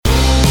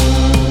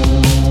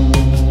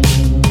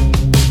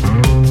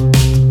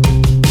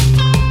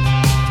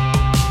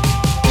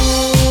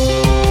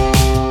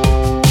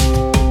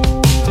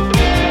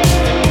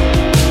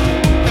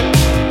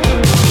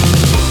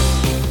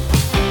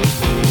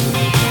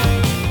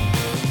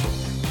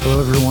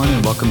everyone,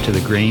 and welcome to the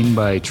Grain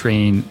by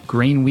Train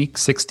Grain Week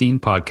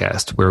 16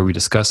 podcast, where we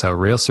discuss how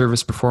rail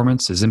service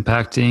performance is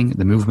impacting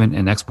the movement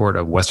and export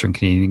of Western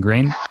Canadian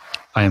grain.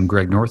 I am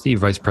Greg Northey,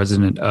 Vice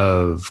President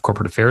of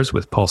Corporate Affairs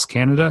with Pulse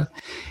Canada,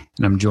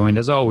 and I'm joined,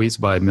 as always,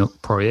 by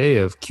Milt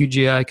Poirier of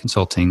QGI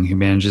Consulting, who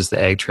manages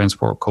the Ag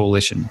Transport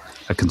Coalition,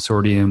 a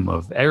consortium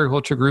of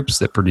agriculture groups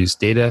that produce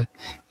data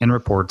and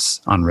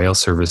reports on rail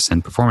service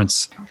and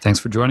performance. Thanks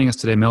for joining us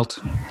today, Milt.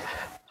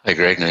 Hi,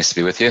 Greg. Nice to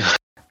be with you.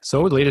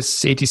 So the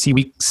latest ATC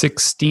Week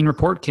 16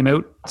 report came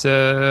out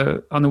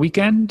on the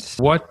weekend.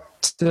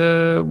 What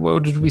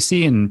did we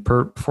see in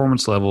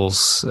performance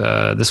levels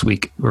this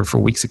week or for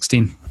Week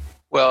 16?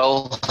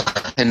 Well,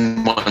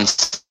 in one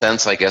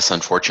sense, I guess,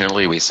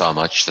 unfortunately, we saw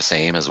much the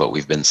same as what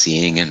we've been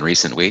seeing in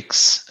recent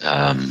weeks.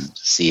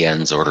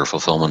 CN's order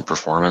fulfillment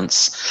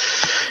performance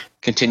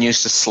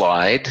continues to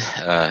slide.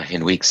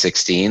 In Week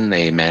 16,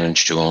 they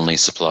managed to only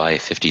supply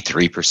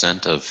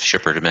 53% of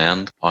shipper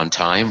demand on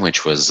time,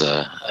 which was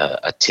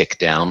a tick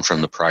down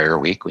from the prior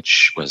week,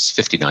 which was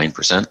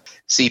 59%.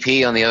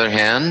 CP, on the other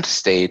hand,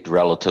 stayed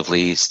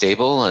relatively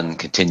stable and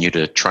continued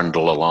to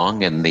trundle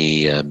along in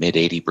the mid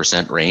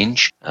 80%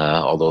 range,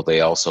 although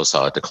they also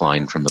saw a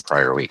decline from the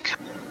prior week.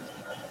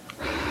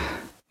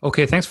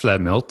 Okay, thanks for that,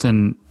 Milt.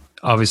 And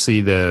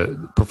obviously,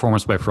 the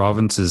performance by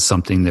province is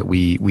something that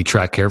we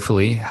track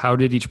carefully. How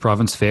did each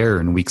province fare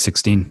in Week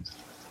 16?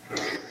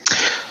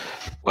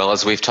 Well,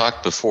 as we've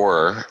talked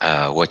before,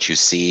 what you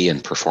see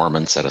in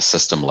performance at a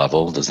system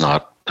level does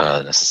not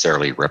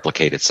necessarily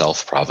replicate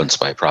itself province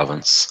by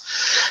province.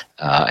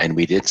 And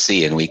we did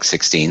see in Week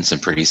 16 some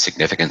pretty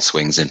significant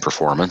swings in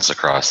performance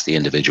across the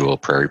individual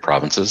prairie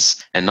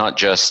provinces, and not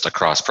just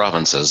across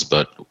provinces,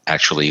 but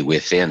actually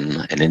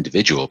within an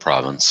individual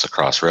province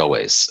across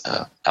railways.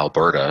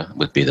 Alberta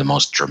would be the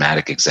most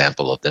dramatic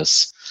example of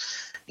this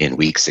in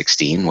Week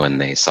 16, when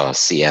they saw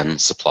CN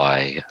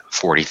supply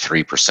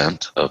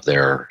 43% of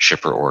their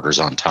shipper orders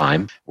on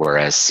time,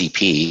 whereas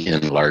CP,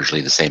 in largely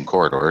the same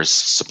corridors,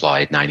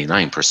 supplied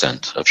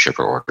 99% of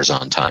shipper orders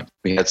on time.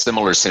 We had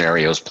similar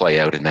scenarios play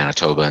out in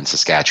Manitoba and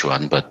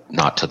Saskatchewan, but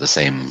not to the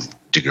same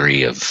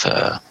degree of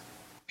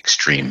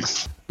extreme.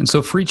 And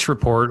so for each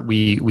report,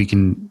 we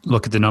can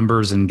look at the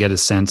numbers and get a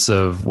sense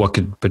of what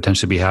could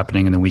potentially be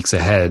happening in the weeks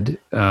ahead.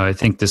 I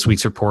think this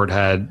week's report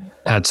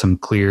had some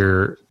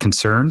clear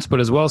concerns, but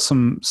as well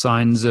some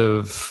signs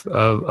of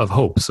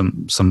hope,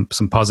 some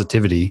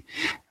positivity.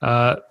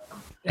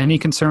 Any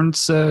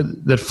concerns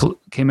that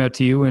came out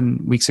to you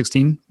in Week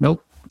 16,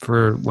 Milt,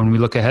 for when we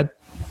look ahead?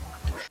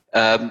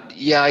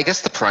 Yeah, I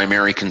guess the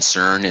primary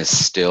concern is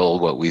still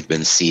what we've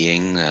been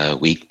seeing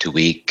week to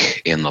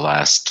week in the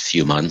last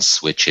few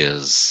months, which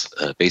is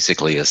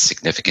basically a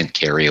significant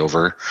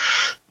carryover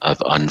of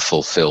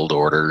unfulfilled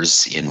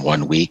orders in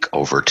 1 week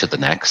over to the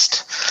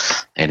next.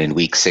 And in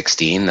Week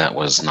 16, that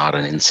was not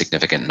an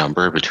insignificant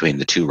number between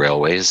the two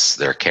railways.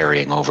 They're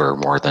carrying over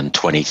more than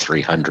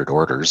 2,300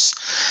 orders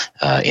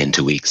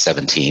into Week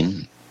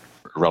 17.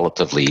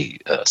 Relatively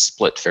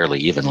split fairly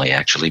evenly,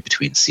 actually,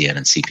 between CN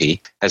and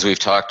CP. As we've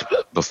talked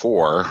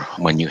before,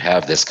 when you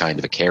have this kind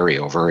of a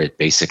carryover, it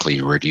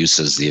basically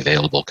reduces the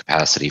available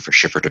capacity for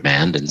shipper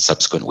demand in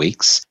subsequent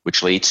weeks,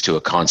 which leads to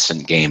a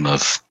constant game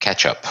of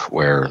catch-up,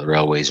 where the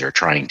railways are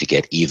trying to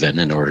get even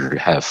in order to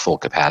have full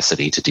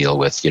capacity to deal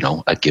with,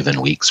 a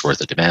given week's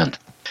worth of demand.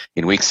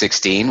 In Week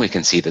 16, we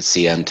can see that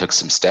CN took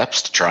some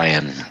steps to try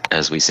and,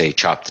 as we say,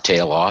 chop the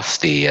tail off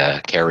the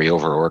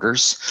carryover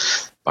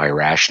orders by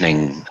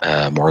rationing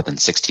more than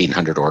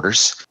 1,600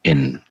 orders.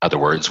 In other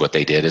words, what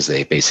they did is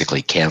they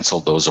basically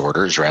canceled those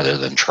orders rather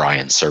than try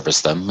and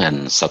service them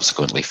and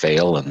subsequently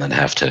fail and then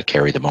have to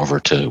carry them over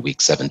to Week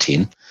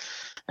 17.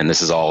 And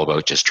this is all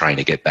about just trying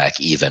to get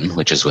back even,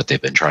 which is what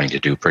they've been trying to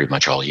do pretty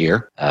much all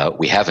year.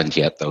 We haven't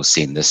yet, though,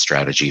 seen this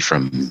strategy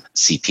from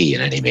CP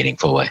in any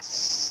meaningful way.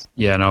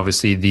 Yeah, and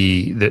obviously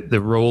the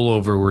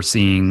rollover we're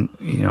seeing,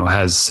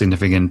 has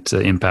significant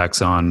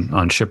impacts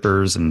on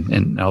shippers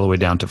and all the way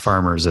down to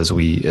farmers as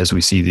we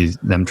see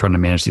them trying to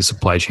manage these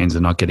supply chains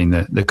and not getting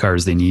the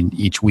cars they need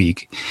each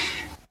week.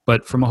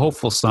 But from a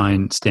hopeful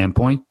sign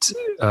standpoint,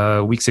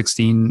 Week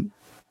 16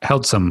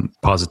 held some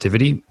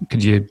positivity.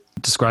 Could you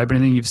describe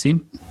anything you've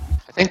seen?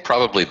 I think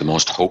probably the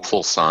most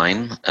hopeful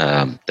sign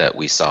that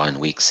we saw in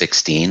Week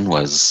 16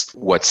 was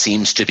what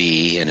seems to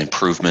be an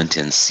improvement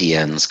in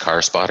CN's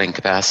car spotting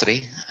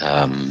capacity.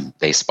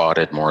 They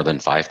spotted more than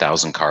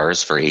 5,000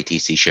 cars for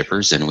ATC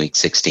shippers in Week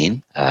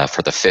 16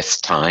 for the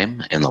fifth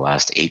time in the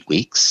last 8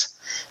 weeks.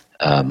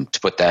 To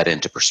put that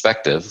into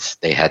perspective,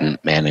 they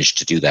hadn't managed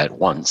to do that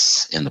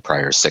once in the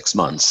prior 6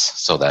 months,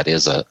 so that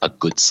is a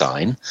good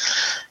sign.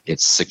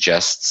 It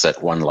suggests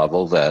at one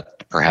level that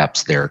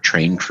perhaps their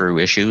train crew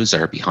issues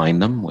are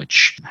behind them,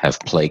 which have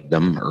plagued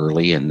them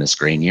early in this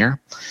grain year,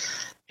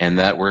 and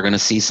that we're going to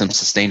see some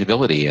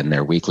sustainability in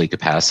their weekly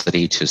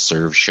capacity to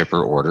serve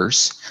shipper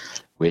orders,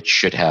 which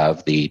should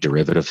have the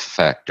derivative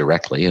effect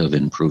directly of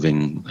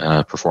improving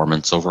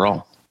performance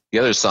overall. The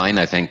other sign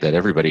I think that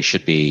everybody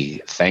should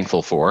be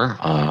thankful for,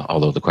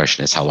 although the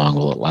question is how long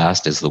will it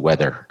last, is the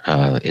weather.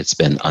 It's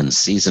been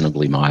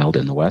unseasonably mild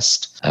in the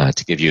west.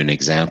 To give you an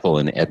example,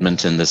 in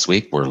Edmonton this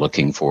week, we're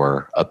looking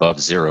for above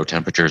zero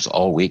temperatures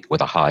all week with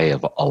a high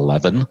of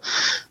 11,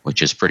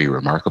 which is pretty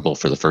remarkable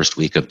for the first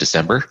week of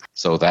December.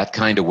 So that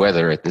kind of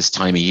weather at this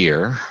time of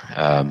year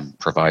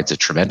provides a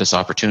tremendous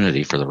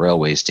opportunity for the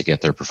railways to get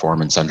their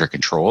performance under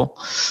control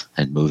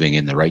and moving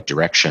in the right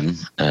direction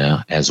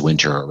as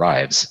winter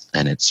arrives.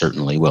 And it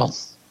certainly will.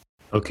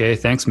 Okay,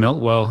 thanks,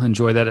 Milt. Well,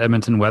 enjoy that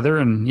Edmonton weather.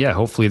 And yeah,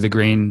 hopefully the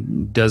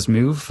grain does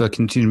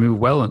continue to move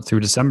well through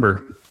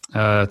December.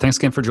 Thanks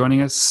again for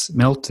joining us,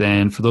 Milt.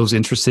 And for those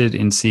interested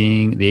in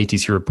seeing the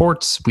ATC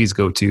reports, please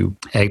go to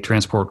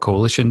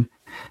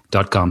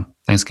agtransportcoalition.com.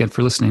 Thanks again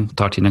for listening.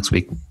 Talk to you next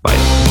week.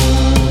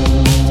 Bye.